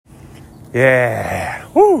Yeah.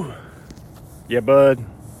 Woo. Yeah, bud.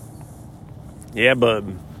 Yeah,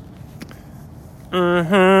 bud.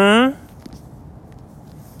 Mm-hmm.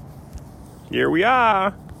 Here we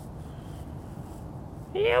are.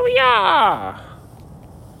 Here we are.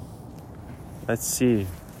 Let's see.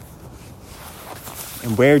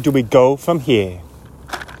 And where do we go from here?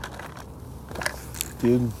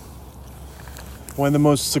 Dude, one of the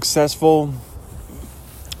most successful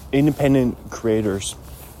independent creators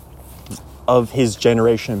of his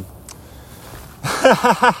generation.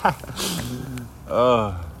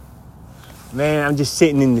 Oh, man, I'm just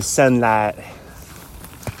sitting in the sunlight.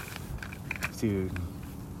 Dude,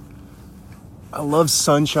 I love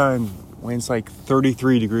sunshine when it's like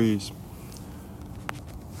 33 degrees.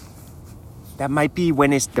 That might be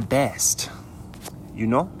when it's the best, you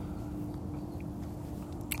know?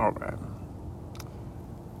 All right.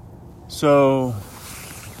 So,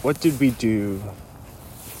 what did we do?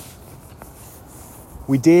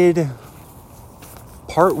 We did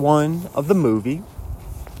part 1 of the movie.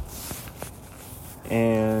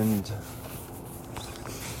 And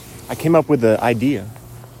I came up with the idea.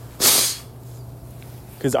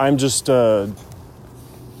 Because I'm just a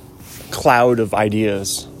cloud of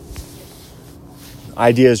ideas.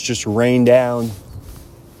 Ideas just rain down.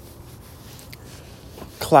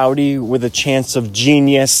 Cloudy with a chance of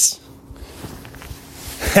genius.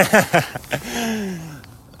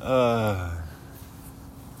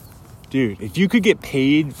 Dude, if you could get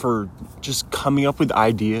paid for just coming up with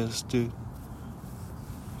ideas, dude.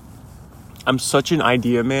 I'm such an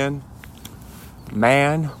idea man.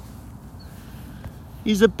 Man.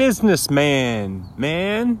 He's a businessman,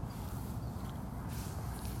 man.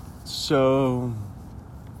 So,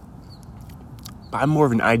 I'm more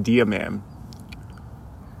of an idea man.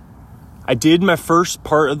 I did my first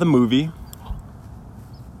part of the movie.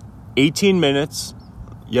 18 minutes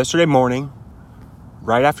yesterday morning,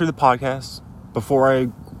 right after the podcast, before I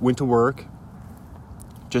went to work,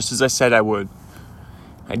 just as I said I would.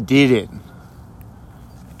 I did it.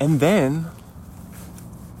 And then,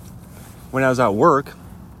 when I was at work,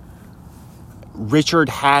 Richard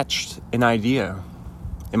hatched an idea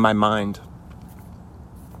in my mind.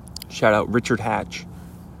 Shout out Richard Hatch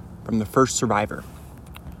from The First Survivor.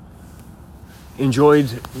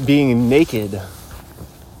 Enjoyed being naked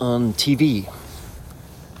on TV.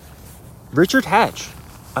 Richard Hatch,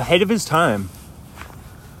 ahead of his time.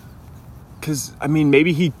 Because, I mean,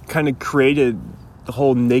 maybe he kind of created the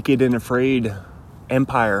whole Naked and Afraid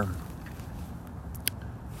empire.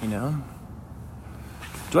 You know?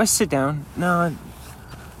 Do I sit down? No,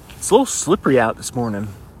 it's a little slippery out this morning.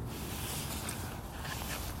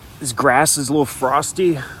 This grass is a little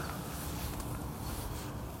frosty.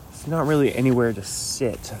 It's not really anywhere to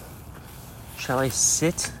sit. Shall I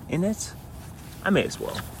sit in it? I may as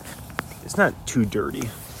well. It's not too dirty.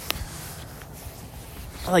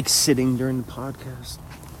 I like sitting during the podcast.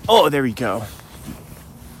 Oh, there we go.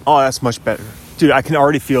 Oh, that's much better. Dude, I can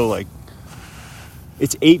already feel like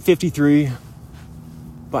it's 8:53,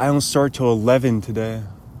 but I don't start till 11 today.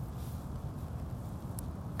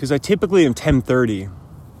 Because I typically am 10:30.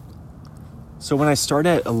 So when I start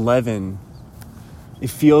at 11,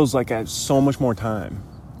 it feels like I have so much more time.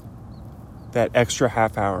 That extra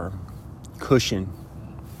half hour cushion.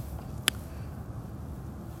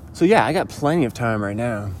 So yeah, I got plenty of time right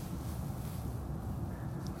now.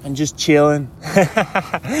 I'm just chilling.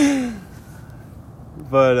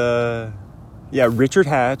 But yeah, Richard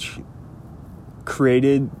Hatch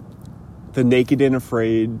created the Naked and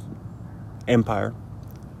Afraid empire.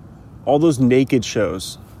 All those naked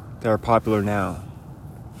shows that are popular now.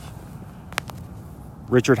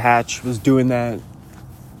 Richard Hatch was doing that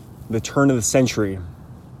the turn of the century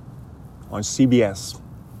on CBS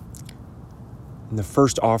in the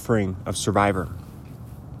first offering of Survivor.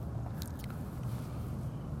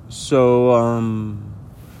 So,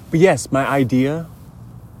 but yes, my idea,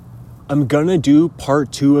 I'm gonna do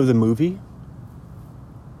part 2 of the movie,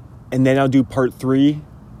 and then I'll do part 3,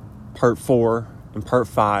 part 4, and part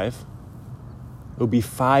 5. It'll be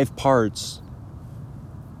 5 parts.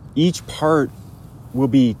 Each part will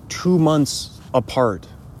be 2 months apart,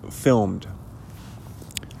 filmed.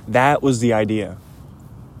 That was the idea.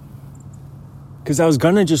 Because I was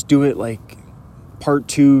gonna just do it like part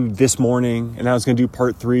 2 this morning, and I was gonna do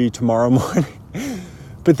part 3 tomorrow morning.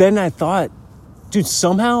 But then I thought, dude,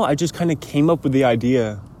 somehow I just kind of came up with the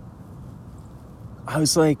idea. I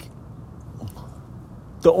was like,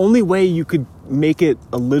 the only way you could make it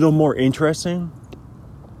a little more interesting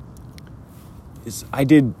is I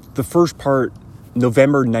did the first part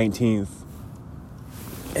November 19th.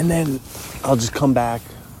 And then I'll just come back,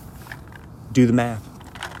 do the math.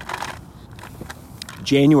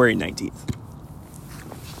 January 19th.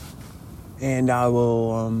 And I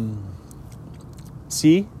will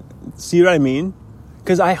see what I mean?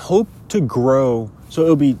 Because I hope to grow. So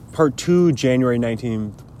it'll be part 2, January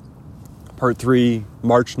 19th, part 3,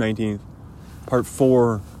 March 19th, part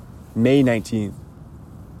 4, May 19th,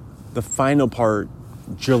 the final part,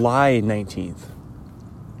 July 19th.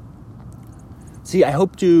 See, I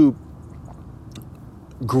hope to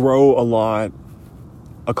grow a lot,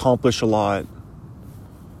 accomplish a lot,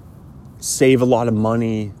 save a lot of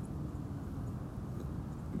money.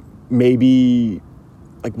 Maybe,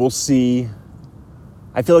 like, we'll see.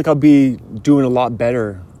 I feel like I'll be doing a lot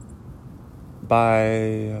better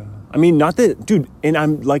by, not that, dude, and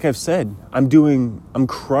I'm, like I've said, I'm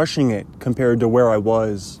crushing it compared to where I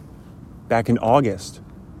was back in August.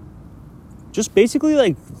 Just basically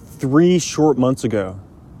like 3 short months ago.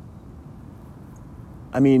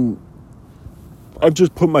 I've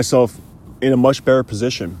just put myself in a much better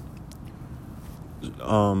position.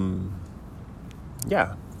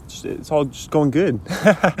 Yeah, it's all just going good.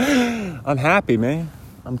 I'm happy, man.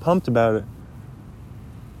 I'm pumped about it.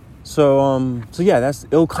 So yeah,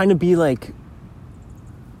 it'll kind of be like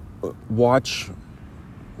watch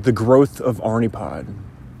the growth of Arnipod.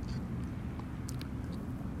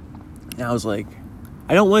 And I was like,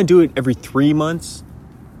 I don't want to do it every 3 months.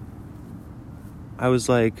 I was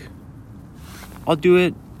like, I'll do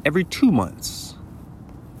it every 2 months.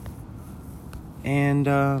 And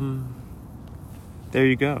there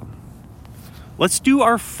you go. Let's do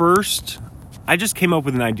our first. I just came up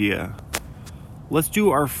with an idea. Let's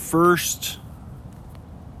do our first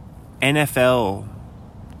NFL.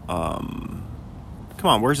 Come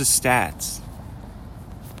on, where's the stats?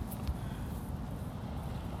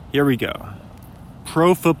 Here we go.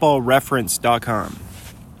 ProFootballReference.com.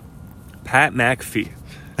 Pat McAfee.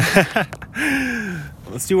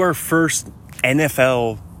 Let's do our first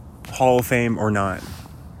NFL Hall of Fame or not.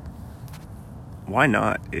 Why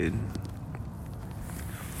not, dude?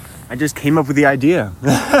 I just came up with the idea.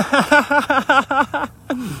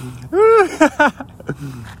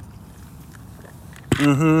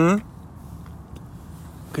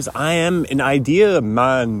 Because I am an idea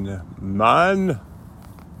man.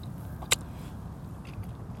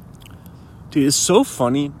 Dude, it's so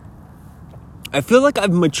funny. I feel like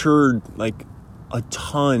I've matured like a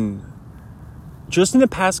ton just in the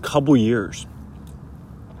past couple years.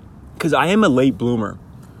 Because I am a late bloomer.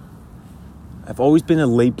 I've always been a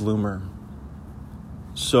late bloomer.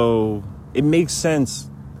 So it makes sense.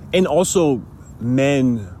 And also,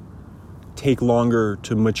 men take longer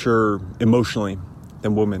to mature emotionally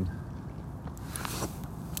than women.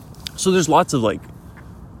 So there's lots of like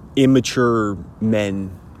immature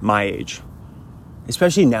men my age.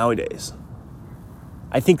 Especially nowadays.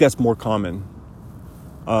 I think that's more common.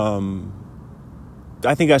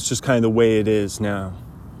 I think that's just kind of the way it is now.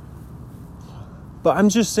 But I'm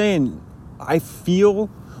just saying, I feel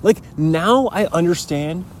like now I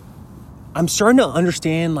understand. I'm starting to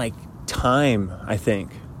understand like time, I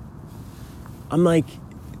think. I'm like,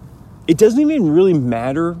 it doesn't even really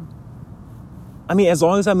matter. As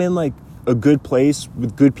long as I'm in like a good place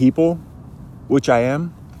with good people, which I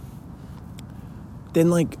am, then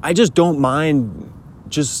like I just don't mind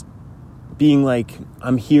just being like,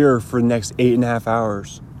 I'm here for the next 8.5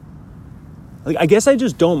 hours. Like, I guess I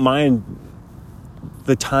just don't mind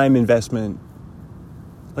the time investment.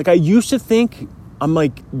 Like, I used to think I'm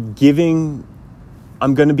gonna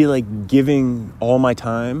be like giving all my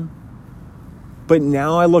time. But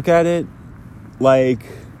now I look at it like,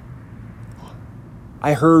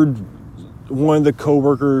 I heard one of the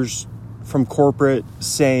coworkers from corporate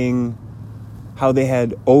saying how they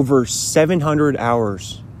had over 700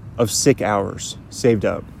 hours of sick hours saved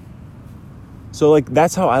up. So like,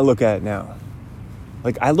 that's how I look at it now.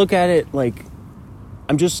 Like, I look at it like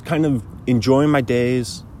I'm just kind of enjoying my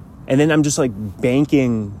days, and then I'm just like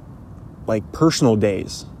banking like personal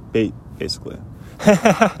days, basically.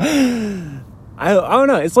 I don't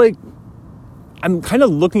know. It's like I'm kind of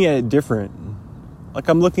looking at it different. Like,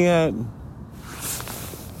 I'm looking at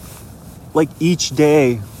like each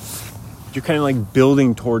day you're kind of like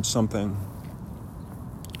building towards something.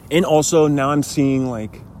 And also now I'm seeing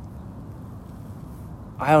like,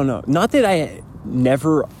 I don't know, not that I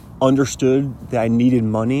never understood that I needed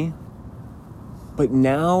money, but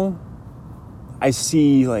now I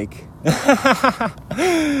see like,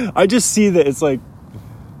 I just see that it's like,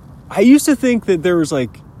 I used to think that there was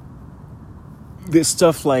like this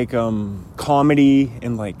stuff like comedy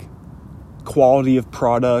and like quality of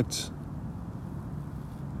product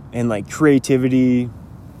and like creativity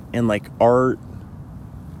and like art.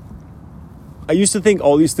 I used to think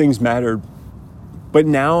all these things mattered, But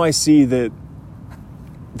now I see that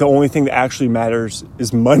the only thing that actually matters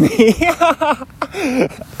is money.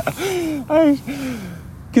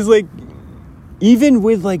 Because, like, even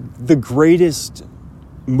with, like, the greatest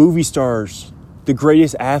movie stars, the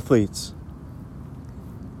greatest athletes,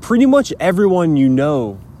 pretty much everyone you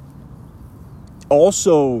know,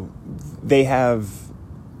 also, they have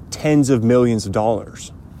tens of millions of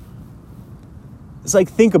dollars. It's like,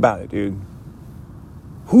 think about it, dude.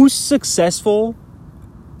 Who's successful?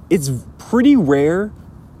 It's pretty rare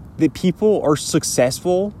that people are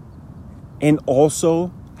successful and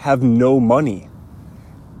also have no money.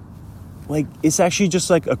 Like, it's actually just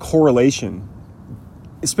like a correlation,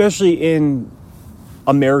 especially in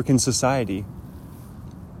American society,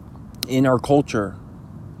 in our culture.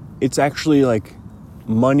 It's actually like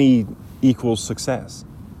money equals success.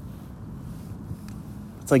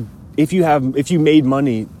 It's like if you made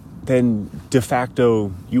money, then de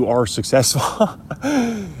facto you are successful.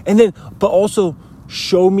 And then, but also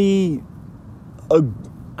show me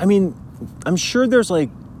I'm sure there's like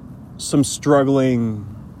some struggling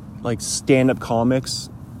like stand-up comics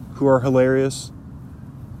who are hilarious,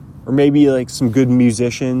 or maybe like some good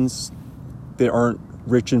musicians that aren't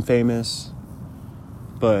rich and famous,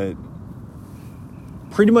 but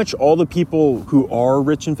pretty much all the people who are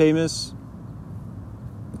rich and famous,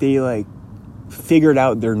 they like figured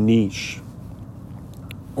out their niche,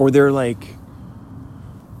 or they're like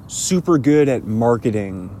super good at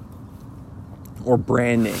marketing or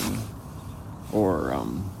branding, or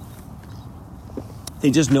they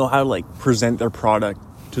just know how to like present their product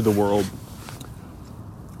to the world.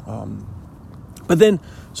 But then,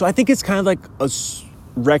 so I think it's kind of like a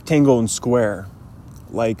rectangle and square.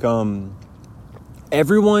 Like,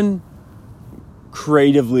 everyone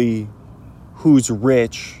creatively who's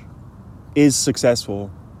rich is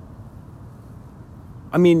successful.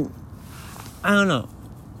 I mean, I don't know.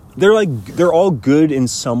 They're all good in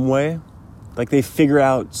some way. Like, they figure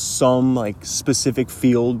out some like specific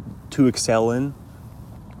field to excel in.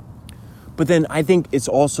 But then I think it's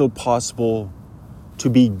also possible to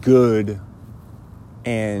be good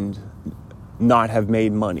and not have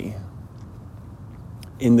made money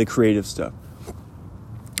in the creative stuff.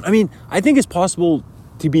 I mean, I think it's possible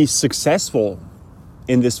to be successful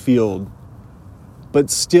in this field, but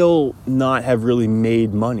still not have really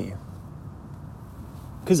made money.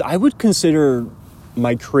 Because I would consider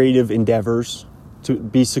my creative endeavors to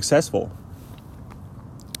be successful.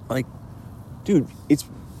 Like, dude,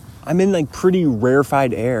 I'm in like pretty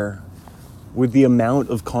rarefied air with the amount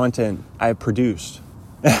of content I've produced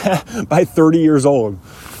by 30 years old.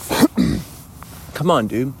 Come on,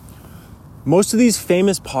 dude. Most of these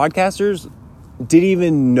famous podcasters didn't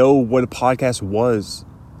even know what a podcast was.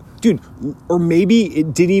 Dude, or maybe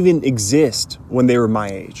it didn't even exist when they were my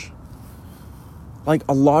age. Like,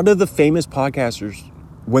 a lot of the famous podcasters,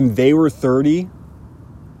 when they were 30,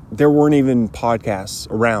 there weren't even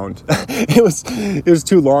podcasts around. It was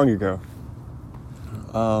too long ago.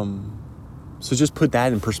 So just put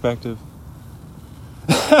that in perspective.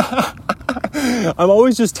 I'm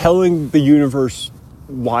always just telling the universe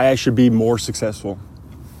why I should be more successful.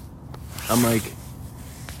 I'm like,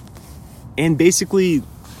 and basically,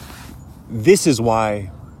 this is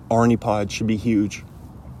why Arnie Pod should be huge.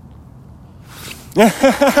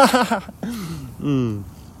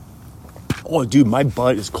 Oh, dude, my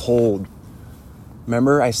butt is cold.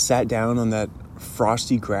 Remember, I sat down on that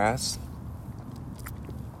frosty grass?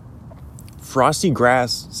 Frosty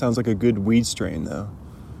grass sounds like a good weed strain, though.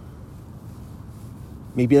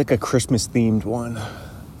 Maybe like a Christmas-themed one.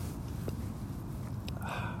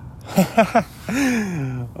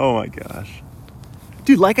 Oh my gosh.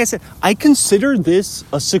 Dude, like I said, I consider this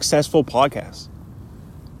a successful podcast.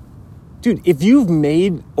 Dude, if you've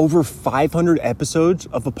made over 500 episodes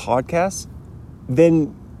of a podcast,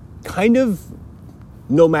 then kind of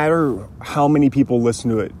no matter how many people listen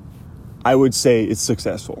to it, I would say it's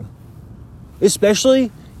successful.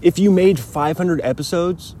 Especially if you made 500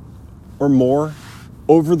 episodes or more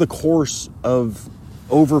over the course of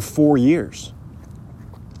over 4 years.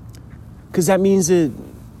 Because that means that,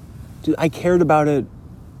 dude, I cared about it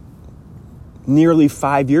nearly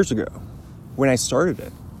 5 years ago when I started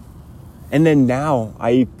it. And then now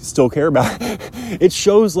I still care about it. It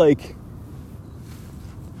shows, like,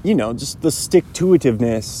 you know, just the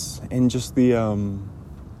stick-to-itiveness and just the,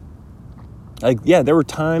 like, yeah, there were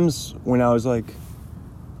times when I was like,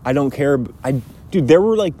 I don't care. Dude, there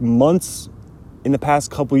were like months in the past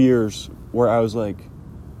couple years where I was like,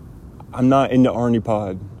 I'm not into Arnie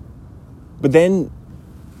Pod. But then,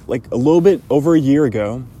 like, a little bit over a year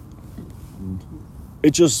ago, I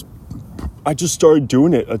just started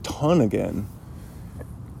doing it a ton again.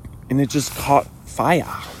 and it just caught fire.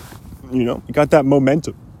 You know, you got that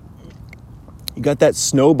momentum. You got that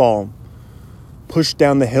snowball pushed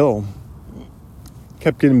down the hill.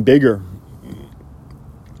 Kept getting bigger.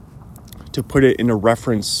 To put it in a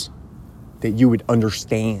reference that you would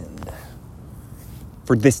understand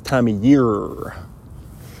for this time of year.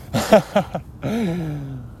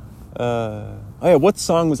 Oh yeah, what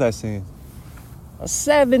song was I singing? A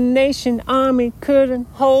 7-nation army couldn't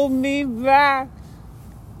hold me back.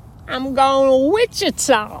 I'm going to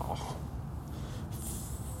Wichita.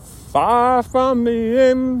 Far from me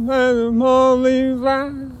and only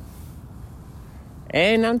right.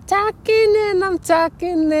 And I'm talking and I'm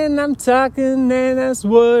talking and I'm talking, and that's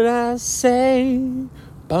what I say.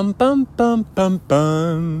 Bum, bum, bum, bum,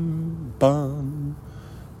 bum, bum.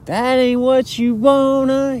 That ain't what you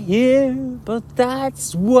wanna hear, but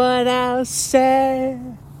that's what I say.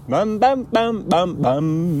 Bum, bum, bum, bum,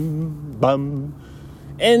 bum, bum.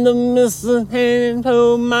 And the missile hand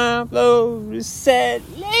told my flow, said,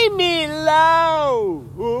 leave me low.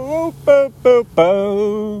 Ooh, bum, bum,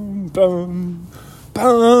 bum, bum.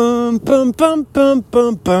 Bum, bum, bum, bum,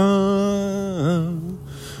 bum, bum.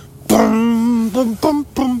 Bum, bum, bum,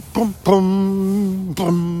 bum, bum, bum,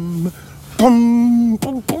 bum. Bum,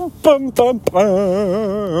 bum, bum, bum, bum,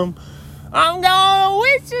 bum. I'm going to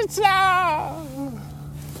Wichita.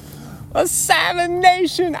 A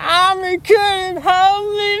 7-nation army couldn't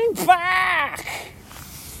hold me back.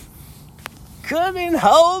 Couldn't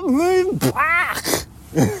hold me back.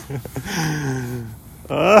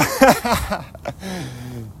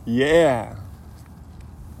 Yeah.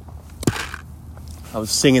 I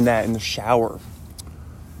was singing that in the shower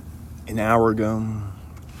an hour ago.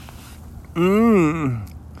 Ooh.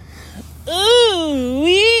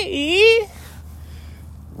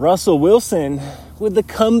 Russell Wilson with the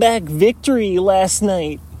comeback victory last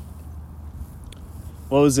night.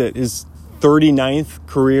 What was it? His 39th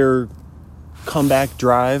career comeback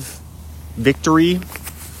drive victory.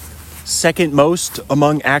 Second most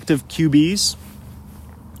among active QBs.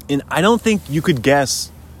 And I don't think you could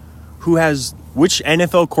guess which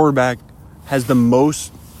NFL quarterback has the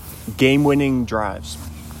most game-winning drives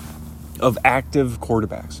of active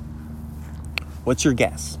quarterbacks. What's your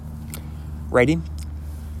guess? Ready?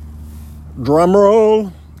 Drum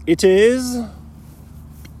roll. It is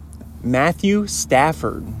Matthew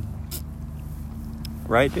Stafford.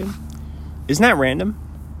 Right, dude? Isn't that random?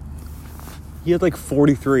 He had like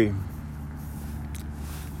 43.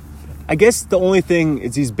 I guess the only thing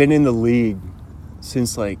is he's been in the league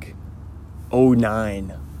since like 2009,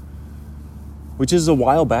 which is a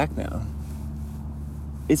while back now.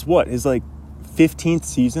 It's what? His like 15th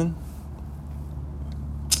season?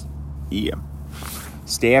 Yeah.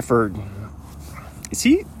 Stafford. Is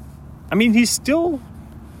he? I mean, he's still...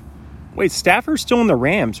 Wait, Stafford's still in the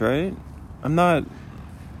Rams, right? I'm not...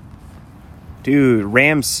 Dude,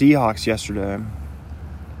 Rams Seahawks yesterday.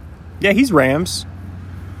 Yeah, he's Rams.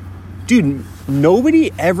 Dude,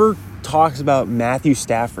 nobody ever talks about Matthew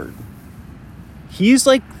Stafford. He's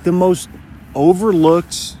like the most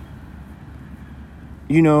overlooked,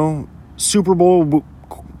 Super Bowl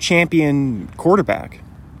champion quarterback.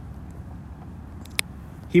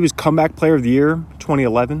 He was comeback player of the year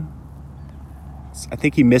 2011. I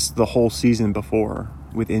think he missed the whole season before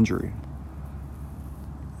with injury.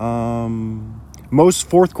 Most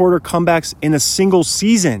fourth quarter comebacks in a single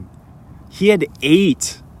season. He had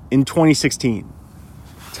 8 in 2016.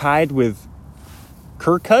 Tied with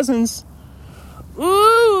Kirk Cousins.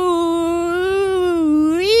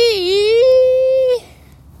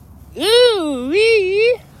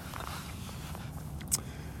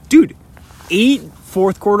 Dude, 8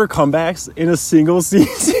 fourth quarter comebacks in a single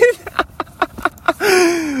season.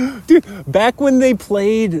 Dude, back when they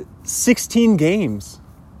played 16 games,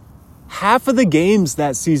 half of the games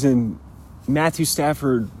that season, Matthew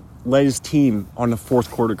Stafford led his team on a fourth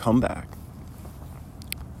quarter comeback.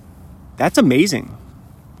 That's amazing.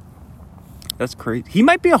 That's crazy. He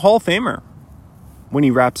might be a Hall of Famer when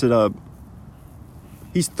he wraps it up.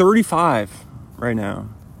 He's 35 right now.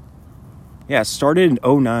 Yeah, started in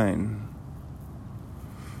 2009.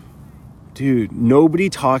 Dude, nobody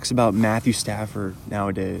talks about Matthew Stafford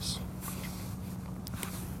nowadays.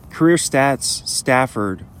 Career stats,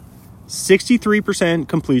 Stafford, 63%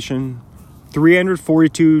 completion,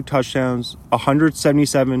 342 touchdowns,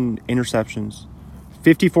 177 interceptions,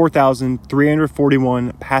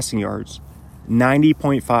 54,341 passing yards,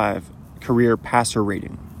 90.5 career passer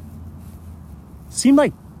rating. Seemed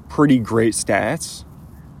like pretty great stats.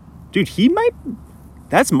 Dude,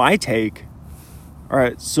 that's my take. All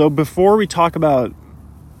right, so before we talk about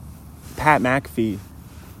Pat McAfee,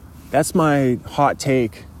 that's my hot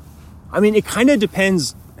take I mean, it kind of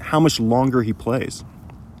depends how much longer he plays.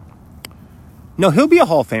 No, he'll be a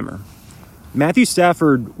Hall of Famer. Matthew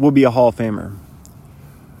Stafford will be a Hall of Famer.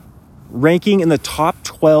 Ranking in the top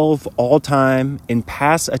 12 all-time in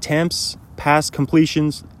pass attempts, pass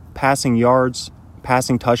completions, passing yards,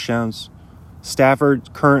 passing touchdowns.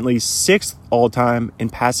 Stafford currently 6th all-time in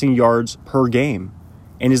passing yards per game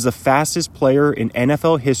and is the fastest player in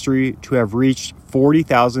NFL history to have reached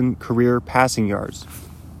 40,000 career passing yards.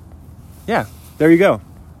 Yeah, there you go.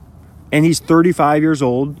 And he's 35 years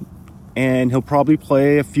old, and he'll probably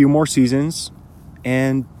play a few more seasons.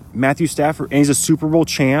 And Matthew Stafford, and he's a Super Bowl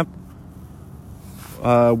champ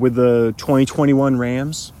with the 2021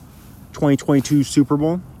 Rams, 2022 Super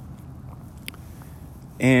Bowl.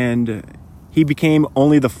 And he became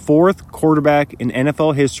only the 4th quarterback in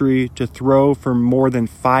NFL history to throw for more than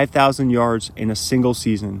 5,000 yards in a single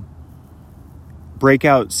season.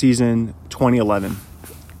 Breakout season 2011,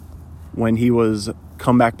 when he was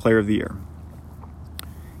Comeback Player of the Year.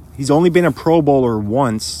 He's only been a Pro Bowler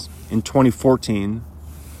once in 2014,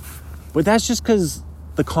 but that's just because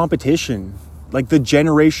the competition, like the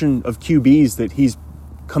generation of QBs that he's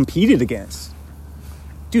competed against.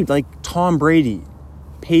 Dude, like Tom Brady,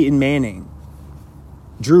 Peyton Manning,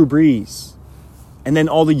 Drew Brees, and then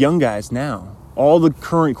all the young guys now, all the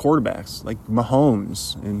current quarterbacks like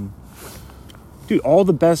Mahomes, and dude, all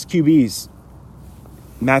the best QBs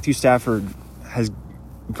Matthew Stafford has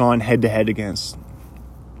gone head to head against,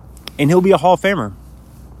 and he'll be a Hall of Famer.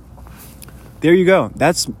 There you go.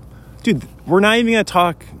 Dude, we're not even gonna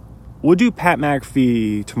talk. We'll do Pat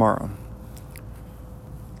McAfee tomorrow.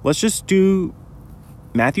 Let's just do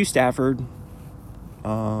Matthew Stafford.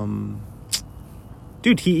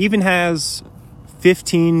 Dude, he even has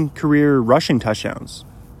 15 career rushing touchdowns.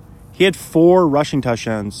 He had 4 rushing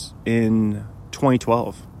touchdowns in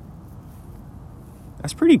 2012.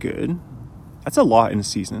 That's pretty good. That's a lot in a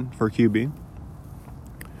season for a QB.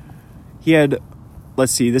 He had,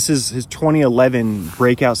 let's see, this is his 2011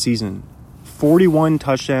 breakout season. 41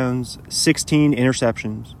 touchdowns, 16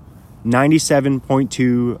 interceptions,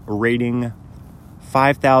 97.2 rating,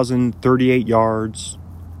 5,038 yards.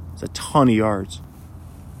 It's a ton of yards.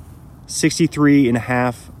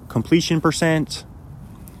 63.5 completion percent.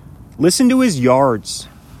 Listen to his yards.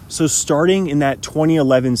 So starting in that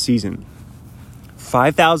 2011 season,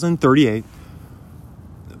 5,038,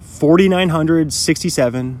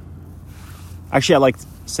 4,967. Actually, I like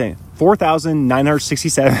saying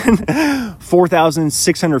 4,967,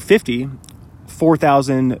 4,650,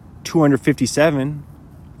 4,257,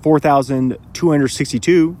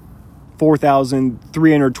 4,262,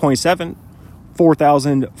 4,327,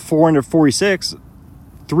 4,446,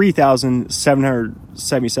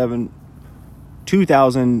 3,777,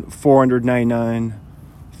 2,499,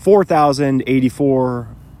 4,084,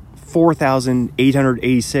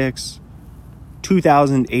 4,886,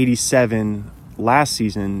 2,087. Last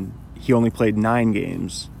season, he only played 9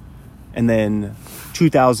 games. And then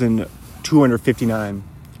 2,259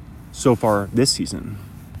 so far this season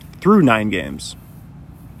through 9 games.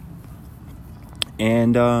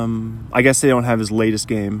 And I guess they don't have his latest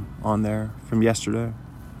game on there from yesterday.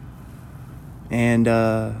 And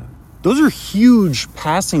those are huge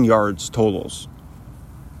passing yards totals.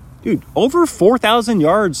 Dude, over 4,000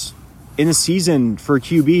 yards in a season for a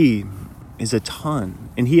QB is a ton.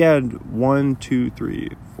 And he had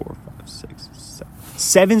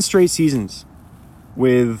 7 straight seasons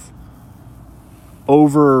with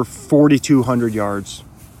over 4,200 yards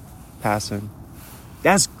passing.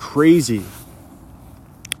 That's crazy.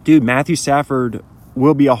 Dude, Matthew Stafford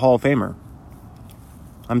will be a Hall of Famer.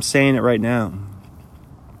 I'm saying it right now.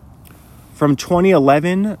 From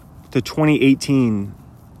 2011 to 2018,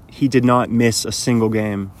 he did not miss a single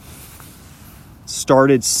game.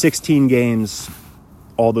 Started 16 games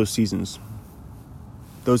all those seasons.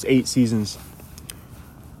 Those 8 seasons.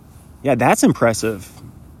 Yeah, that's impressive.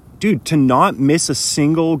 Dude, to not miss a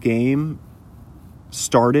single game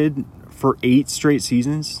started for 8 straight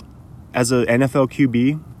seasons as an NFL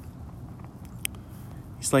QB.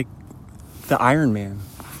 He's like the Iron Man.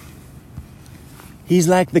 He's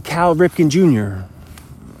like the Cal Ripken Jr.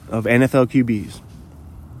 of NFL QBs.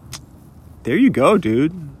 There you go,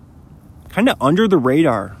 dude. Kind of under the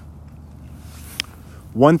radar.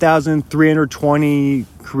 1,320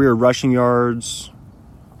 career rushing yards.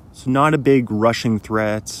 So not a big rushing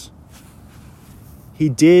threat. He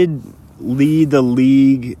did lead the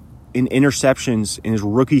league in interceptions in his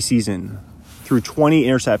rookie season through 20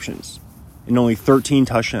 interceptions and only 13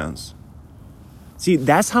 touchdowns. See,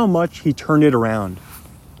 that's how much he turned it around.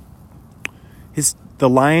 The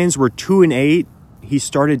Lions were 2-8. He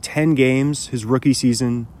started 10 games his rookie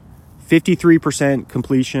season, 53%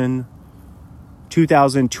 completion,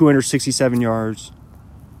 2,267 yards.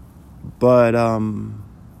 But,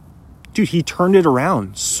 dude, he turned it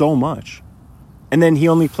around so much. And then he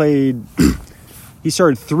only played, he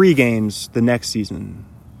started 3 games the next season,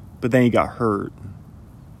 but then he got hurt.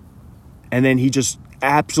 And then he just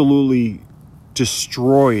absolutely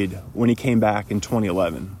destroyed when he came back in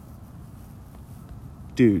 2011.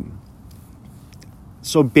 Dude.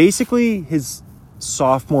 So basically his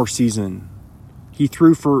sophomore season, he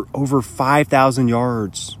threw for over 5,000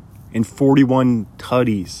 yards and 41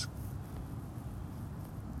 tutties.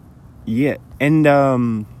 Yeah,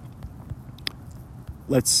 and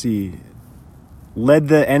let's see. Led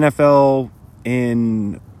the NFL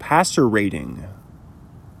in passer rating.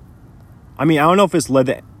 I mean, I don't know if it's led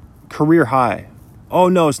the career high. Oh,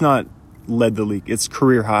 no, it's not led the league. It's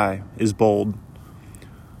career high is bold.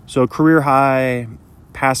 So career high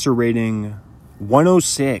passer rating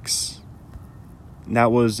 106. And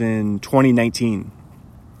that was in 2019.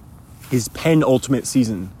 His penultimate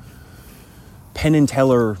season. Penn and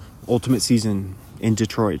Teller ultimate season in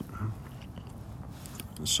Detroit.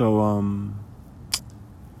 So,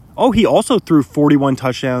 he also threw 41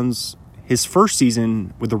 touchdowns his first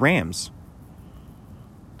season with the Rams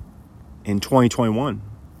in 2021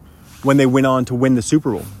 when they went on to win the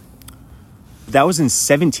Super Bowl. That was in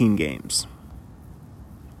 17 games.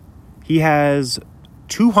 He has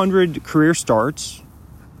 200 career starts,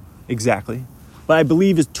 exactly, but I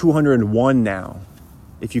believe it's 201 now,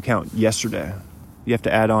 if you count yesterday. You have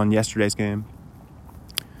to add on yesterday's game.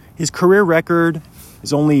 His career record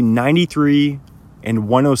is only 93 and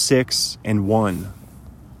 106 and 1.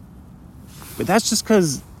 But that's just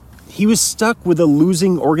because he was stuck with a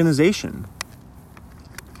losing organization.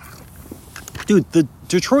 Dude, the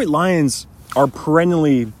Detroit Lions are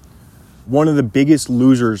perennially one of the biggest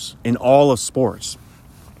losers in all of sports.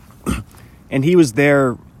 And he was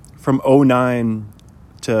there from 2009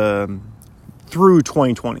 to through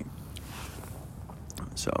 2020.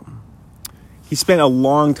 So he spent a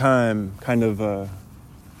long time kind of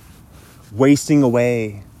wasting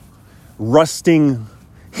away, rusting.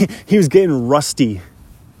 He was getting rusting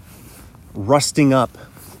up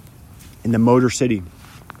in the Motor City.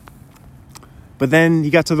 But then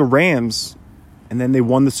he got to the Rams, and then they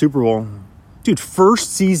won the Super Bowl. Dude,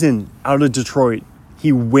 first season out of Detroit,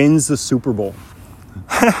 he wins the Super Bowl.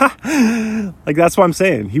 Like, that's what I'm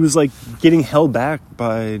saying. He was, like, getting held back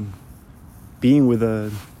by being with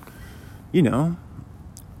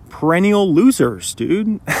perennial losers,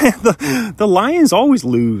 dude. The Lions always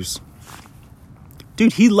lose.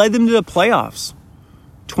 Dude, he led them to the playoffs.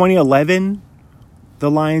 2011,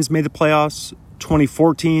 the Lions made the playoffs.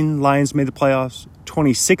 2014, Lions made the playoffs.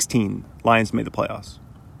 2016, Lions made the playoffs.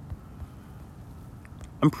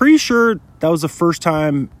 I'm pretty sure that was the first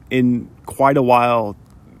time in quite a while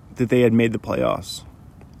that they had made the playoffs.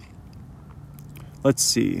 Let's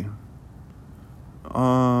see.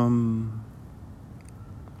 Oh,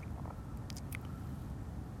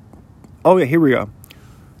 yeah, here we go.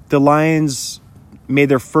 The Lions made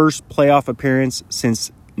their first playoff appearance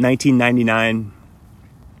since 1999,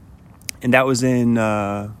 and that was in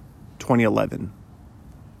 2011.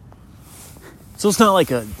 So it's not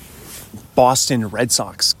like a Boston Red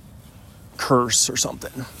Sox curse or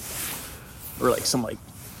something, or like some like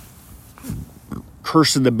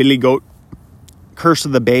curse of the Billy Goat, curse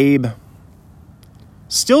of the Babe.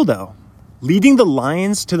 Still, though, leading the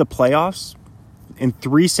Lions to the playoffs in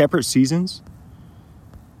 3 separate seasons,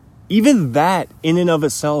 even that in and of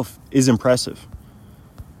itself is impressive.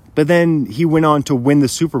 But then he went on to win the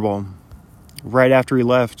Super Bowl right after he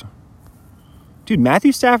left. Dude,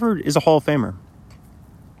 Matthew Stafford is a Hall of Famer.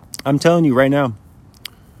 I'm telling you right now.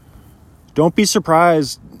 Don't be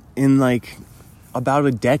surprised in like about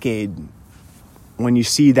a decade when you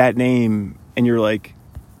see that name and you're like,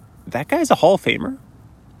 that guy's a Hall of Famer?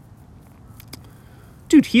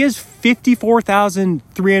 Dude, he has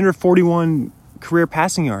 54,341 career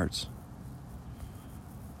passing yards.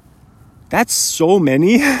 That's so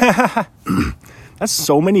many. That's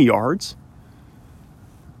so many yards.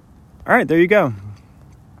 All right, there you go.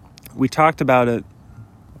 We talked about it.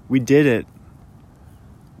 We did it.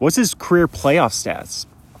 What's his career playoff stats?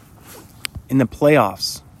 In the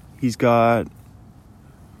playoffs, he's got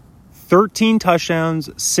 13 touchdowns,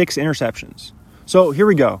 6 interceptions. So here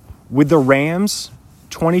we go. With the Rams,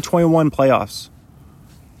 2021 playoffs,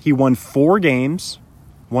 he won 4 games,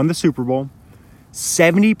 won the Super Bowl,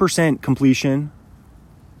 70% completion,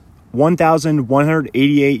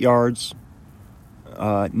 1,188 yards,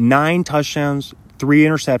 9 touchdowns, 3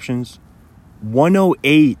 interceptions,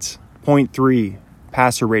 108.3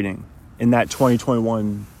 passer rating in that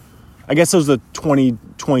 2021. I guess it was the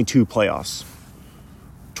 2022 playoffs,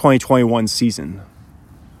 2021 season.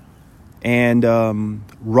 And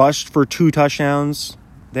rushed for 2 touchdowns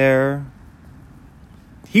there.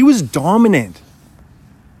 He was dominant.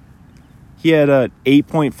 He had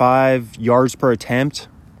 8.5 yards per attempt.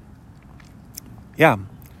 Yeah.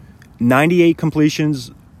 98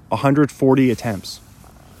 completions, 140 attempts.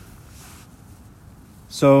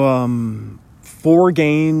 So 4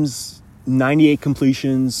 games, 98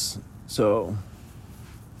 completions. So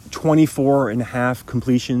 24.5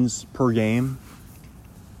 completions per game.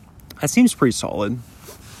 That seems pretty solid.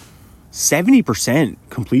 70%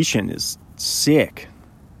 completion is sick.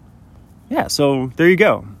 Yeah, so there you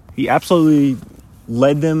go. He absolutely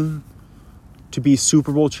led them to be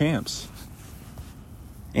Super Bowl champs.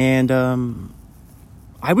 And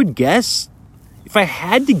I would guess, if I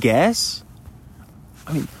had to guess,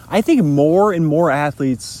 I think more and more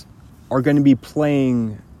athletes are going to be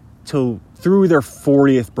playing through their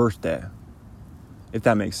 40th birthday, if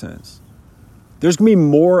that makes sense. There's going to be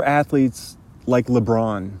more athletes like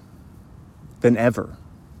LeBron than ever.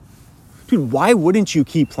 Dude, why wouldn't you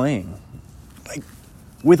keep playing?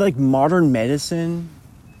 With modern medicine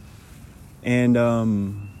and,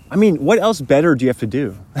 what else better do you have to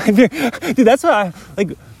do? Dude, that's what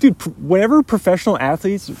whenever professional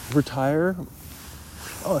athletes retire,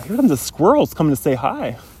 oh, here comes the squirrels coming to say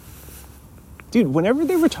hi. Dude, whenever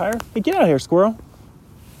they retire, hey, get out of here, squirrel.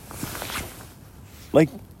 Hey,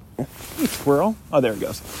 squirrel. Oh, there it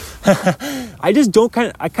goes.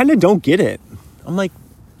 I kind of don't get it. I'm like,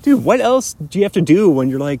 dude, what else do you have to do when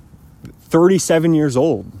you're 37 years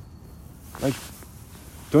old?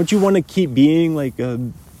 Don't you want to keep being get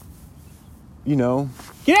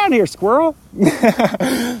out of here, squirrel.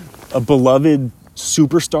 A beloved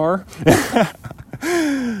superstar.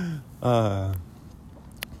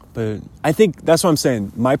 But I think that's what I'm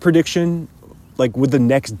saying. My prediction, with the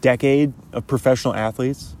next decade of professional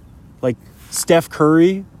athletes, Steph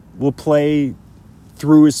Curry will play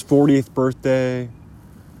through his 40th birthday.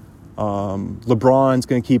 LeBron's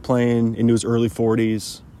going to keep playing into his early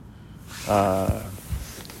 40s.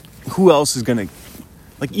 Who else is going to...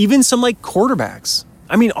 even some, quarterbacks.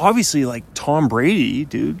 Obviously, Tom Brady,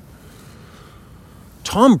 dude.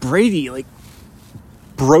 Tom Brady,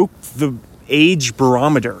 broke the age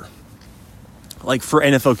barometer, for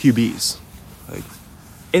NFL QBs.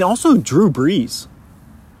 And also Drew Brees.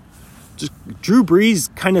 Just Drew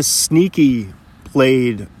Brees kind of sneaky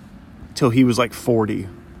played till he was 40.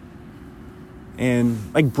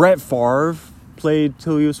 And Brett Favre played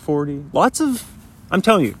till he was 40. I'm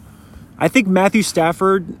telling you, I think Matthew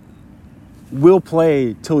Stafford will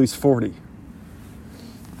play till he's 40.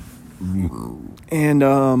 And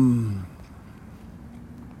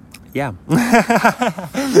yeah.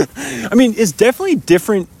 It's definitely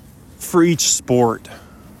different for each sport.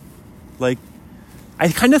 I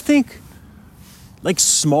kind of think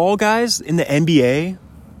small guys in the NBA,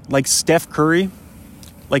 Steph Curry,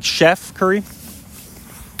 Chef Curry,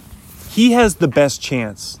 he has the best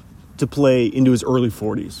chance to play into his early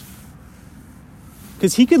 40s.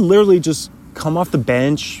 Because he could literally just come off the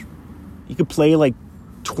bench. He could play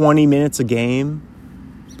 20 minutes a game,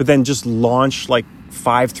 but then just launch 5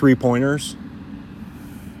 3-pointers.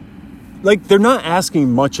 They're not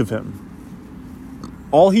asking much of him.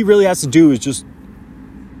 All he really has to do is just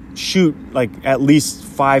shoot at least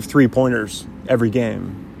 5 3-pointers every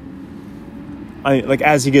game.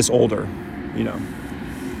 As he gets older, you don't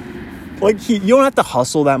have to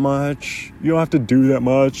hustle that much. You don't have to do that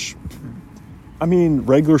much.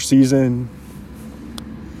 Regular season.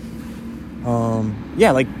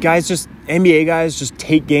 NBA guys just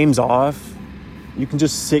take games off. You can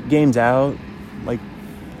just sit games out.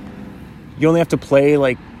 You only have to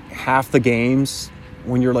play half the games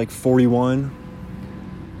when you're 41.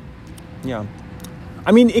 Yeah.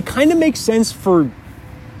 It kind of makes sense for...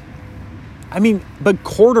 but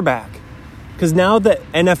quarterback. Because now the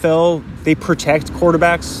NFL, they protect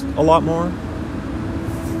quarterbacks a lot more.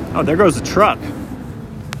 Oh, there goes the truck.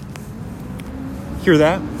 Hear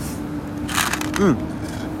that?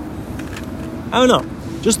 I don't know.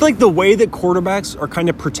 Just the way that quarterbacks are kind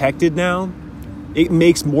of protected now, it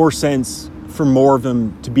makes more sense for more of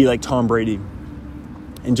them to be like Tom Brady.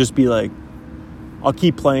 And just be I'll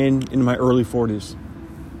keep playing into my early 40s.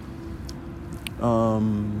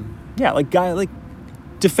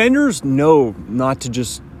 Defenders know not to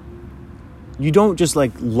just... You don't just,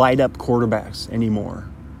 light up quarterbacks anymore.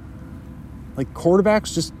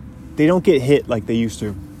 Quarterbacks just... They don't get hit like they used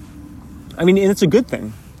to. And it's a good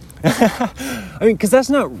thing. Because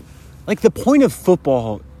that's not... the point of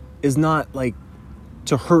football is not,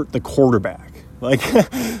 to hurt the quarterback.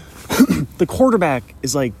 the quarterback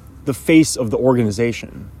is like the face of the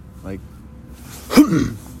organization. Like,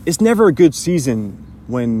 it's never a good season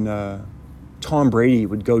when Tom Brady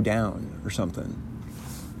would go down or something.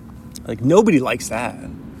 Like, nobody likes that.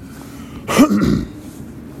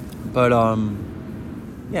 But,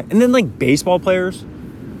 yeah. And then, like, baseball players.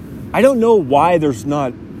 I don't know why there's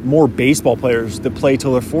not more baseball players that play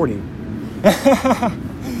till they're 40.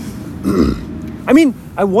 I mean,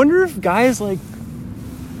 I wonder if guys, like,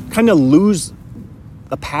 kind of lose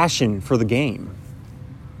a passion for the game.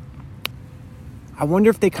 I wonder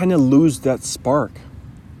if they kind of lose that spark.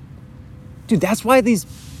 Dude, that's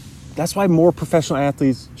why more professional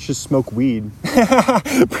athletes should smoke weed.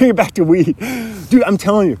 Bring it back to weed. Dude, I'm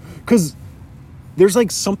telling you. Because there's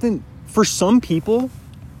like something, for some people,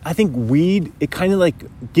 I think weed, it kind of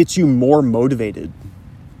like gets you more motivated.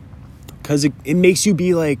 Because it makes you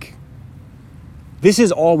be like, this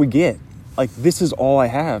is all we get. Like, this is all I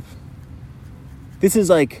have. This is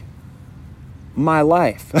like my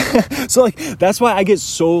life. So like, that's why I get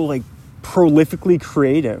so like prolifically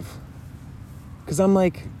creative. Because I'm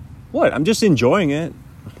like, what? I'm just enjoying it.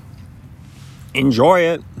 Enjoy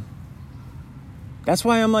it. That's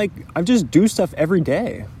why I'm like, I just do stuff every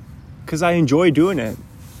day. Because I enjoy doing it.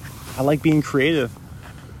 I like being creative.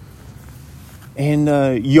 And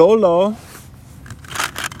YOLO.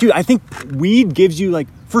 Dude, I think weed gives you like,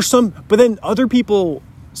 for some, but then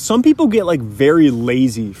some people get like very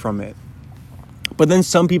lazy from it. But then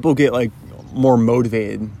some people get like more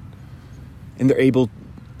motivated. And they're able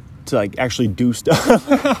to like actually do stuff.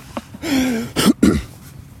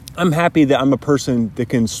 I'm happy that I'm a person that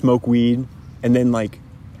can smoke weed and then like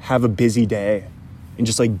have a busy day and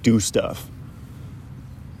just like do stuff.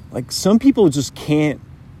 Like, some people just can't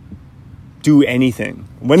do anything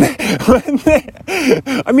I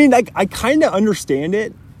mean, like, I kind of understand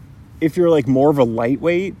it if you're like more of a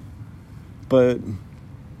lightweight, but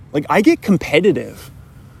like, I get competitive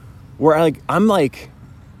where I'm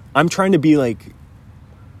trying to be like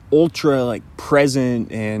ultra like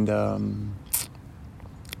present and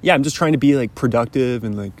yeah, I'm just trying to be like productive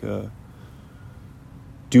and like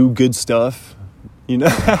do good stuff, you know.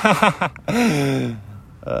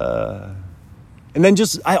 And then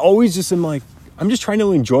I always just am like, I'm just trying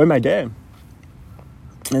to enjoy my day.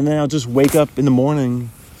 And then I'll just wake up in the morning.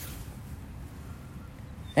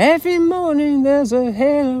 Every morning there's a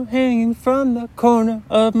halo hanging from the corner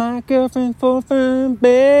of my girlfriend's four-front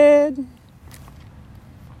bed.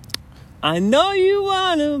 I know you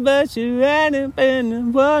wanna, but you hadn't been the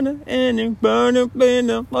water, and you burn up in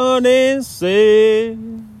the morning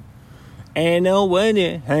sun. And no one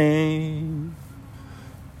to hang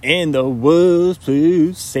in the woods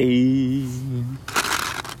to see.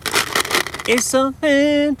 It's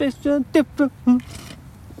something different.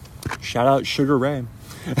 Shout out Sugar Ray.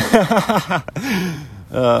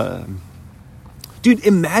 Dude,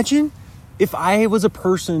 imagine if I was a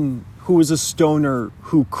person who was a stoner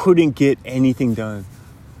who couldn't get anything done.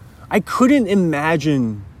 I couldn't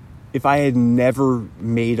imagine if I had never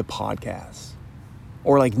made a podcast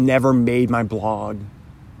or like never made my blog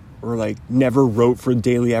or like never wrote for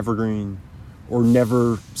Daily Evergreen or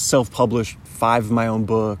never self-published 5 of my own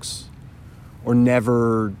books or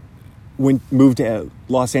never moved to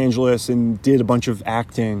Los Angeles and did a bunch of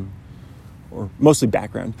acting or mostly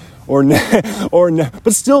background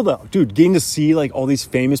but still though, dude, getting to see like all these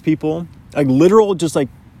famous people, like literal, just like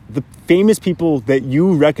the famous people that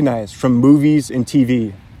you recognize from movies and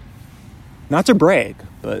TV. Not to brag,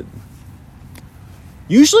 but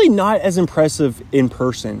usually not as impressive in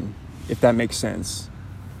person, if that makes sense.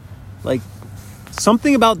 Like,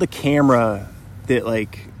 something about the camera that,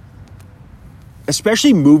 like,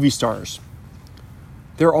 especially movie stars,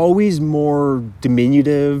 they're always more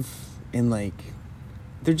diminutive and, like,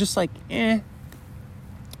 they're just like, eh.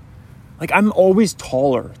 Like, I'm always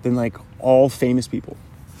taller than, like, all famous people.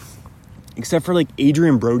 Except for, like,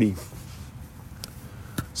 Adrian Brody.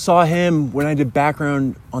 Saw him when I did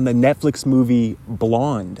background on the Netflix movie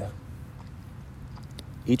Blonde.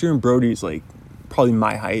 Adrian Brody's like probably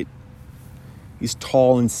my height. He's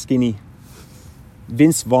tall and skinny.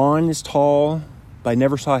 Vince Vaughn is tall, but I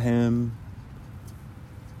never saw him.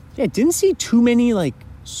 Yeah, didn't see too many like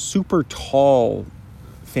super tall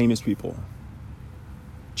famous people.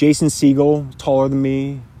 Jason Segel, taller than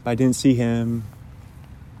me, but I didn't see him.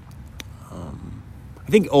 I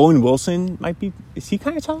think Owen Wilson might be, is he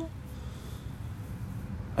kind of tall?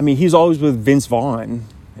 I mean, he's always with Vince Vaughn,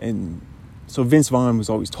 and so Vince Vaughn was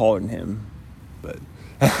always taller than him, but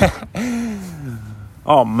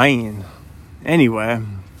oh man. Anyway,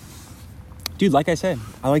 dude, like I said,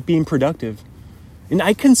 I like being productive, and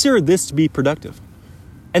I consider this to be productive.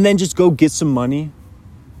 and then just go get some money,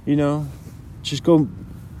 just go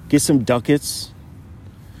get some ducats.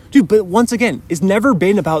 Dude, but once again, it's never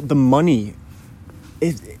been about the money.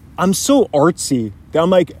 I'm so artsy that I'm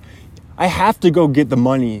like, I have to go get the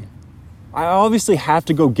money. I obviously have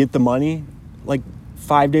to go get the money, like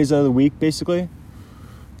 5 days out of the week, basically.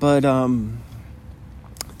 But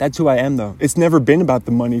that's who I am, though. It's never been about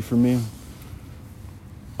the money for me.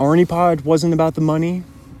 Arnie wasn't about the money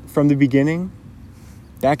from the beginning.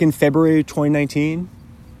 Back in February 2019,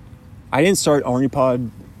 I didn't start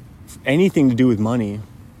Arnie anything to do with money.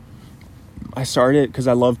 I started it because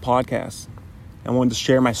I love podcasts. I wanted to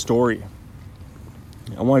share my story.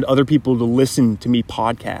 I wanted other people to listen to me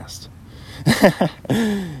podcast.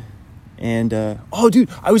 And, dude,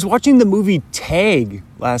 I was watching the movie Tag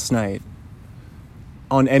last night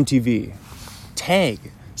on MTV.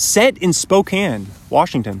 Tag. Set in Spokane,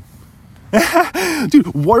 Washington.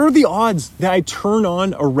 Dude, what are the odds that I turn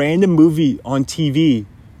on a random movie on TV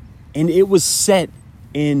and it was set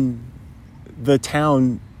in the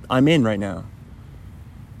town I'm in right now?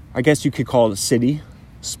 I guess you could call it a city,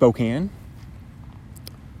 Spokane.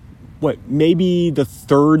 What, maybe the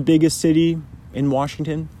third biggest city in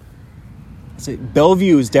Washington? I'd say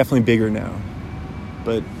Bellevue is definitely bigger now.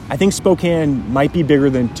 But I think Spokane might be bigger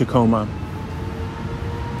than Tacoma.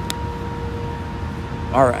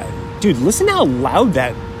 All right. Dude, listen how loud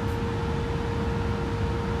that...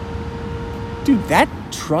 Dude, that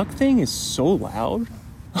truck thing is so loud.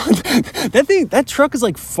 That truck is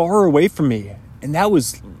like far away from me. And that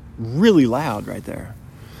was really loud right there.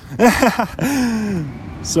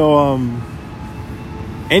 So,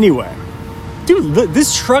 anyway. Dude,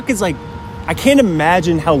 this truck is like... I can't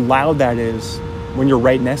imagine how loud that is when you're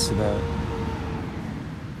right next to that.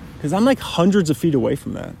 Because I'm like hundreds of feet away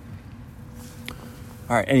from that.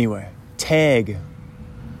 All right, anyway. Tag.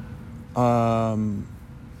 John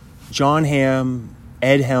Hamm,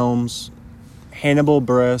 Ed Helms, Hannibal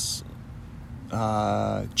Buress,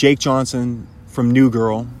 Jake Johnson from New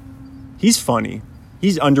Girl. He's funny.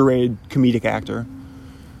 He's underrated comedic actor.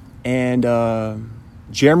 And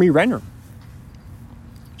Jeremy Renner.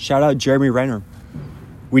 Shout out Jeremy Renner.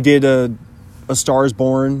 We did a Star is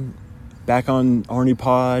Born back on Arnie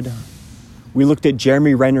Pod. We looked at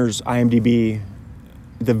Jeremy Renner's IMDb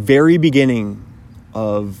at the very beginning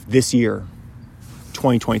of this year,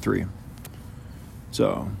 2023.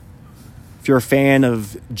 So, if you're a fan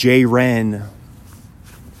of J. Ren,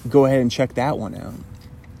 go ahead and check that one out.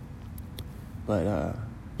 But,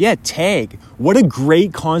 yeah, Tag. What a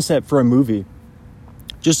great concept for a movie.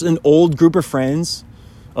 Just an old group of friends,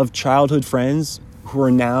 of childhood friends, who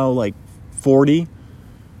are now like 40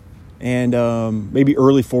 and maybe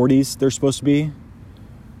early 40s they're supposed to be.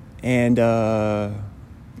 And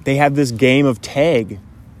they have this game of tag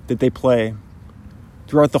that they play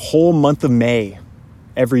throughout the whole month of May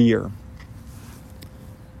every year.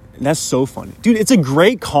 And that's so funny. Dude, it's a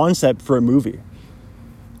great concept for a movie.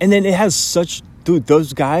 And then it has such... Dude,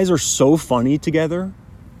 those guys are so funny together.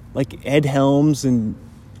 Like Ed Helms and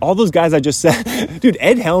all those guys I just said. Dude,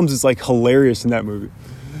 Ed Helms is like hilarious in that movie.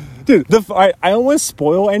 Dude, I don't want to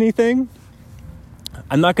spoil anything.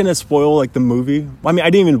 I'm not going to spoil like the movie. I mean, I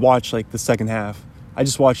didn't even watch like the second half. I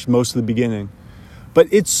just watched most of the beginning. But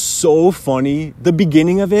it's so funny. The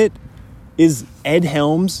beginning of it is Ed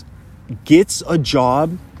Helms gets a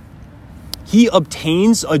job. He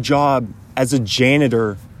obtains a job as a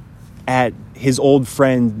janitor at his old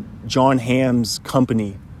friend John Hamm's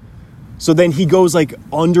company. So then he goes like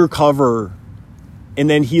undercover and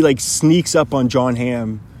then he like sneaks up on John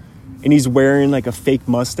Hamm and he's wearing like a fake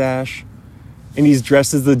mustache and he's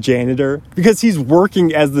dressed as the janitor because he's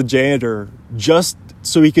working as the janitor just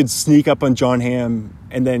so he could sneak up on John Hamm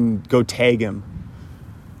and then go tag him.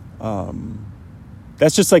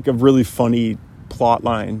 That's just like a really funny plot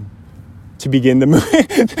line to begin the movie.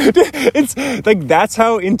 It's like, that's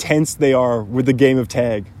how intense they are with the game of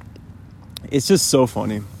tag. It's just so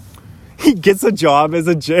funny. He gets a job as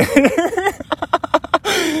a janitor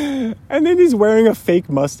and then he's wearing a fake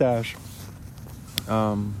mustache.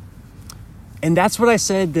 And that's what I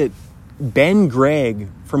said that Ben Gregg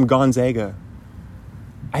from Gonzaga,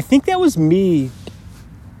 I think that was me.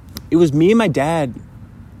 It was me and my dad.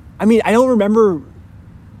 I mean, I don't remember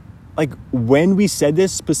like when we said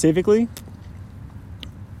this specifically,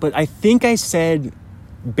 but I think I said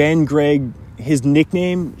Ben Gregg, his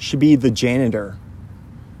nickname should be the janitor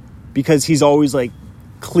because he's always like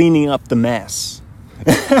cleaning up the mess.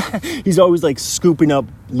 He's always like scooping up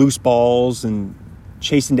loose balls and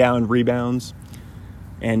chasing down rebounds.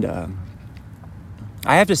 And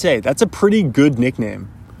I have to say, that's a pretty good nickname.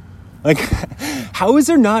 Like, how is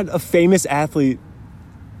there not a famous athlete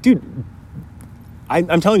Dude,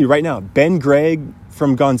 I'm telling you right now, Ben Gregg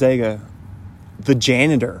from Gonzaga, the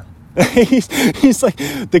janitor. he's like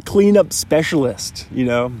the cleanup specialist, you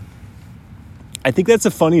know? I think that's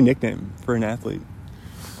a funny nickname for an athlete.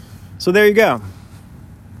 So there you go.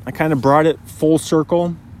 I kind of brought it full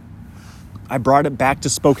circle. I brought it back to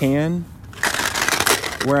Spokane,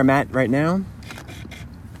 where I'm at right now.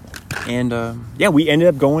 And yeah, we ended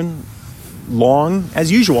up going long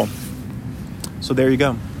as usual. So there you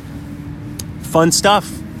go. Fun stuff.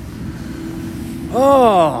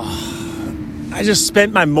 Oh, I just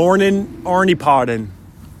spent my morning Arnie podding.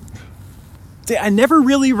 I never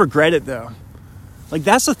really regret it though. Like,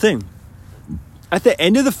 that's the thing. At the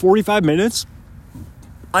end of the 45 minutes,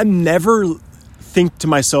 I never think to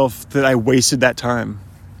myself that I wasted that time.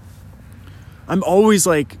 I'm always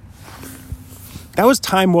like, that was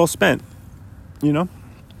time well spent, you know?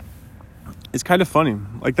 It's kind of funny.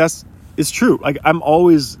 Like, it's true. Like,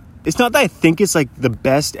 it's not that I think it's like the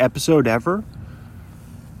best episode ever.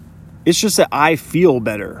 It's just that I feel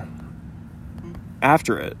better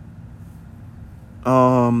after it.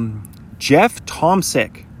 Jeff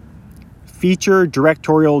Tomsic feature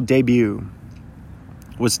directorial debut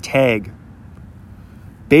was Tag,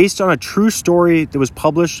 based on a true story that was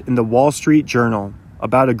published in the Wall Street Journal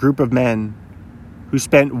about a group of men who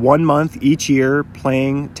spent 1 month each year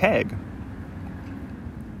playing tag.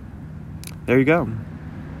 There you go.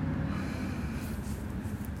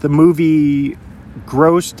 The movie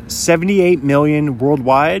grossed $78 million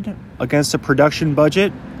worldwide against a production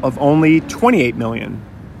budget of only $28 million.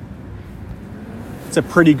 It's a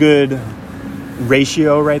pretty good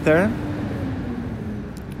ratio right there.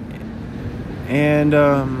 And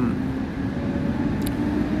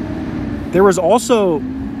there was also...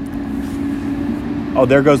 Oh,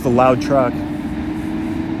 there goes the loud truck.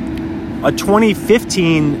 A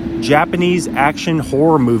 2015 Japanese action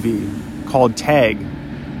horror movie called Tag.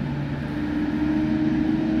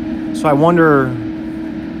 So I wonder...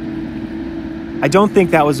 I don't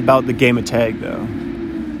think that was about the game of tag, though.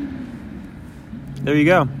 There you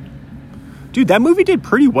go. Dude, that movie did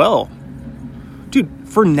pretty well. Dude,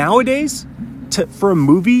 for nowadays, for a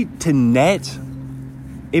movie to net,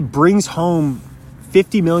 it brings home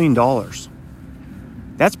 $50 million.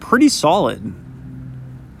 That's pretty solid.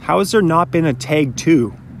 How has there not been a Tag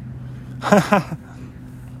 2?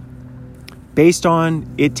 Based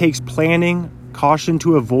on It Takes Planning, Caution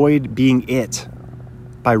to Avoid Being It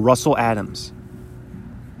by Russell Adams.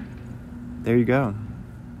 There you go.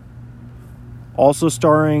 Also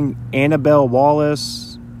starring Annabelle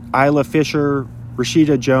Wallace, Isla Fisher,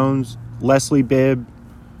 Rashida Jones, Leslie Bibb.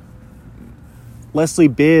 Leslie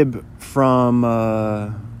Bibb from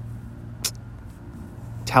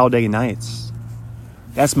Talladega Nights.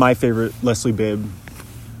 That's my favorite Leslie Bibb.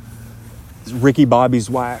 It's Ricky Bobby's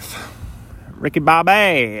wife. Ricky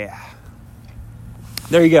Bobby.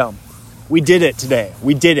 There you go. We did it today.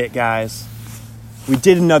 We did it, guys. We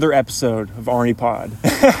did another episode of Arnie Pod.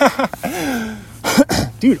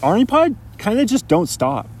 Dude, Arnie Pod kind of just don't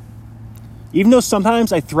stop. Even though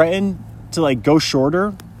sometimes I threaten to like go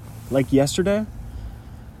shorter, like yesterday.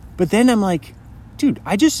 But then I'm like, dude,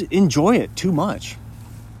 I just enjoy it too much.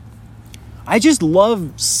 I just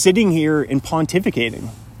love sitting here and pontificating.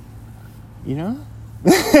 You know?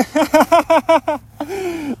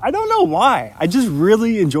 I don't know why. I just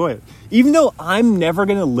really enjoy it. Even though I'm never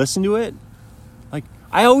going to listen to it. Like,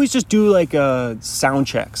 I always just do like sound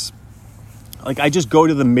checks. Like, I just go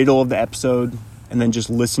to the middle of the episode and then just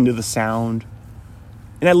listen to the sound.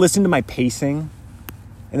 And I listen to my pacing.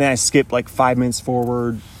 And then I skip like 5 minutes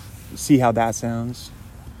forward, see how that sounds.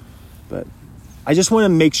 But I just want to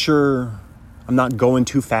make sure I'm not going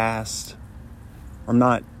too fast. Or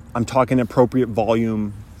I'm talking appropriate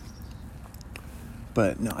volume.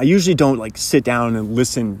 But no, I usually don't like sit down and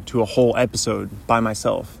listen to a whole episode by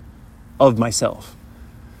myself, of myself.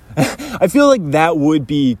 I feel like that would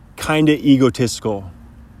be kind of egotistical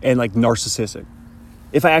and like narcissistic.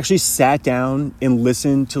 If I actually sat down and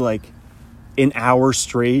listened to like an hour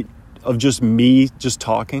straight of just me just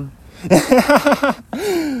talking.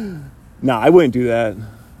 No, I wouldn't do that.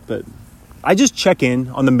 But I just check in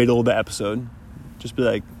on the middle of the episode. Just be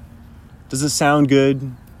like, does it sound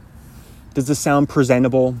good? Does it sound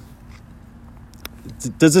presentable?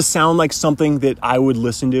 Does it sound like something that I would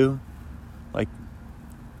listen to? Like,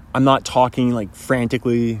 I'm not talking like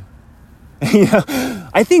frantically. You know,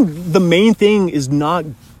 I think the main thing is not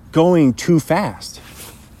going too fast.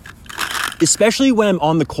 Especially when I'm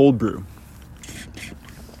on the cold brew.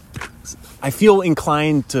 I feel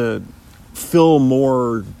inclined to fill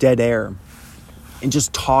more dead air and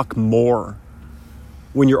just talk more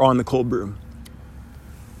when you're on the cold brew.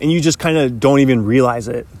 and you just kind of don't even realize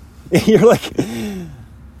it. You're like,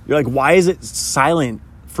 why is it silent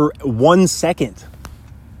for 1 second?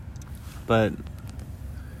 But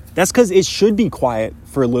that's because it should be quiet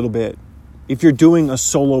for a little bit if you're doing a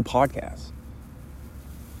solo podcast.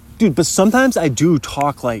 Dude, but sometimes I do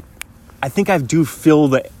talk I think I do fill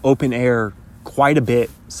the open air quite a bit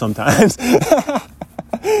sometimes.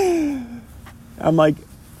 I'm like,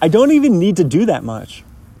 I don't even need to do that much.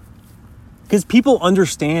 Because people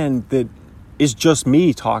understand that it's just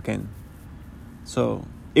me talking. So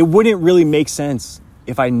it wouldn't really make sense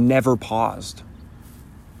if I never paused.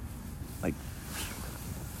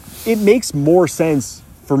 It makes more sense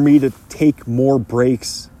for me to take more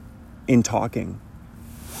breaks in talking.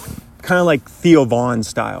 Kind of like Theo Von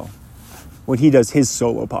style when he does his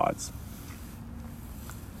solo pods.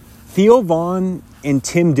 Theo Von and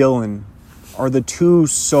Tim Dillon are the two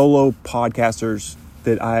solo podcasters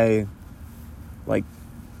that I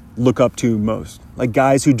look up to most. Like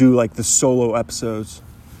guys who do the solo episodes.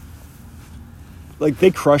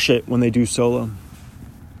 They crush it when they do solo.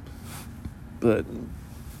 But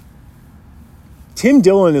Tim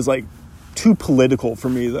Dillon is too political for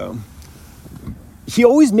me though. He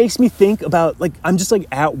always makes me think about I'm just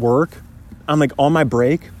at work. I'm on my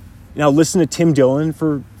break and I'll listen to Tim Dillon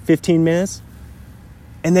for 15 minutes.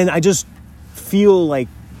 And then I just feel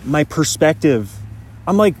my perspective.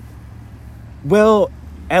 I'm well,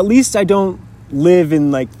 at least I don't live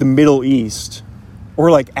in the Middle East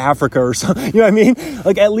or Africa or something. You know what I mean?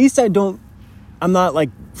 At least I'm not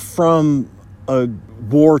from a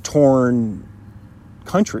war-torn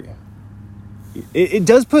country. It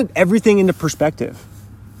does put everything into perspective.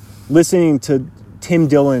 Listening to Tim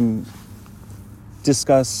Dillon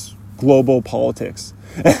discuss global politics.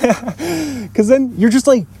 Because then you're just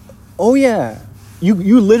oh yeah.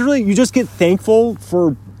 You literally, you just get thankful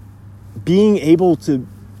for being able to,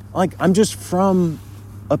 I'm just from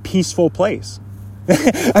a peaceful place.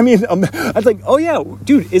 I mean, I was oh yeah,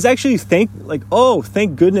 dude, it's actually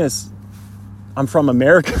thank goodness I'm from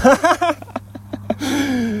America.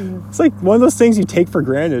 It's one of those things you take for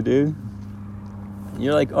granted, dude.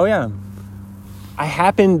 You're oh yeah, I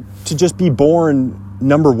happen to just be born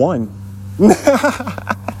number one.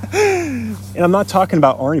 And I'm not talking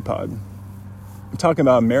about Arnie Pod. I'm talking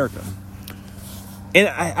about America. And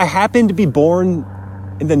I happen to be born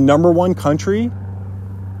in the number one country,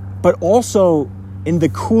 but also in the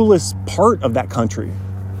coolest part of that country,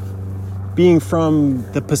 being from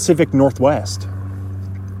the Pacific Northwest.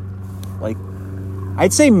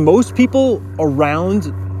 I'd say most people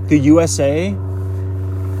around the USA,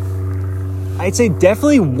 I'd say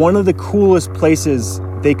definitely one of the coolest places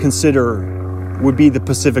they consider would be the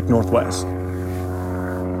Pacific Northwest.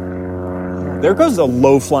 There goes a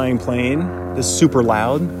low-flying plane that's super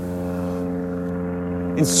loud.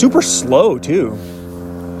 And super slow, too.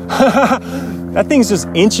 That thing's just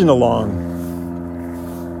inching along.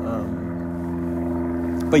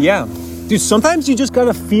 But yeah, dude, sometimes you just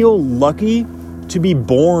gotta feel lucky to be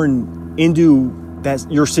born into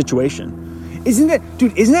your situation. Isn't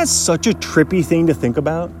that such a trippy thing to think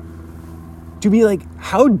about? To be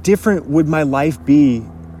how different would my life be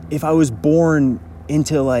if I was born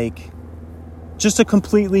into just a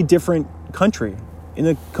completely different country in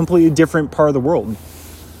a completely different part of the world?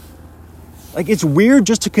 It's weird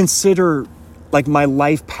just to consider my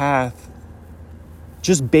life path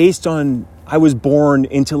just based on I was born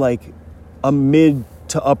into a mid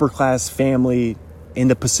to upper class family in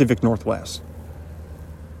the Pacific Northwest.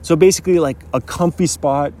 So basically a comfy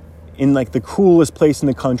spot in the coolest place in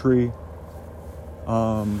the country.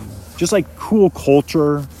 Just cool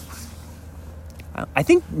culture. I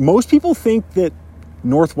think most people think that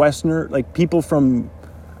Northwesterner, people from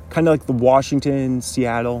kind of the Washington,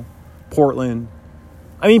 Seattle, Portland.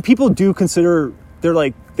 I mean, people do consider,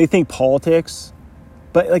 they think politics,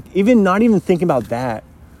 but even not even thinking about that.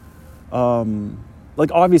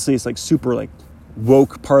 Obviously it's super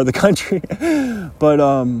woke part of the country, but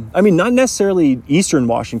I mean, not necessarily Eastern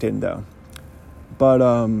Washington though. But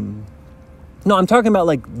no, I'm talking about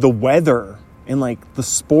the weather and the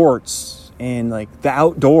sports and the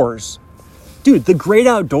outdoors. Dude, the great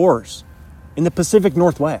outdoors in the Pacific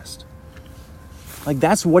Northwest.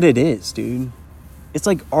 That's what it is, dude. It's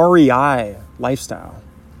REI lifestyle.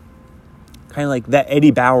 Kind of that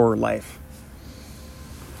Eddie Bauer life.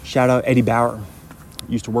 Shout out Eddie Bauer.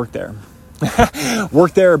 Used to work there.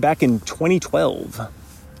 Worked there back in 2012.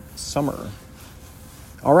 Summer.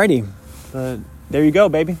 Alrighty. But there you go,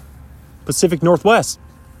 baby. Pacific Northwest.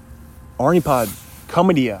 Arnie Pod.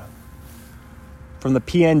 Coming to you. From the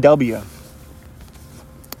PNW.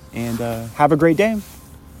 And have a great day.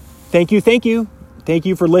 Thank you. Thank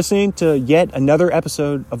you for listening to yet another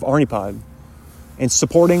episode of ArniePod and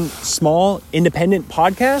supporting small independent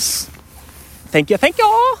podcasts. Thank you. Thank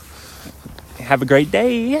y'all. Have a great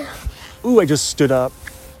day. Ooh, I just stood up.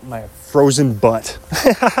 My frozen butt.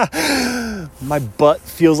 My butt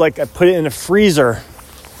feels like I put it in a freezer.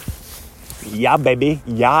 Yeah, baby.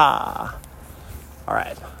 Yeah. All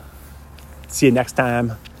right. See you next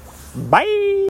time. Bye.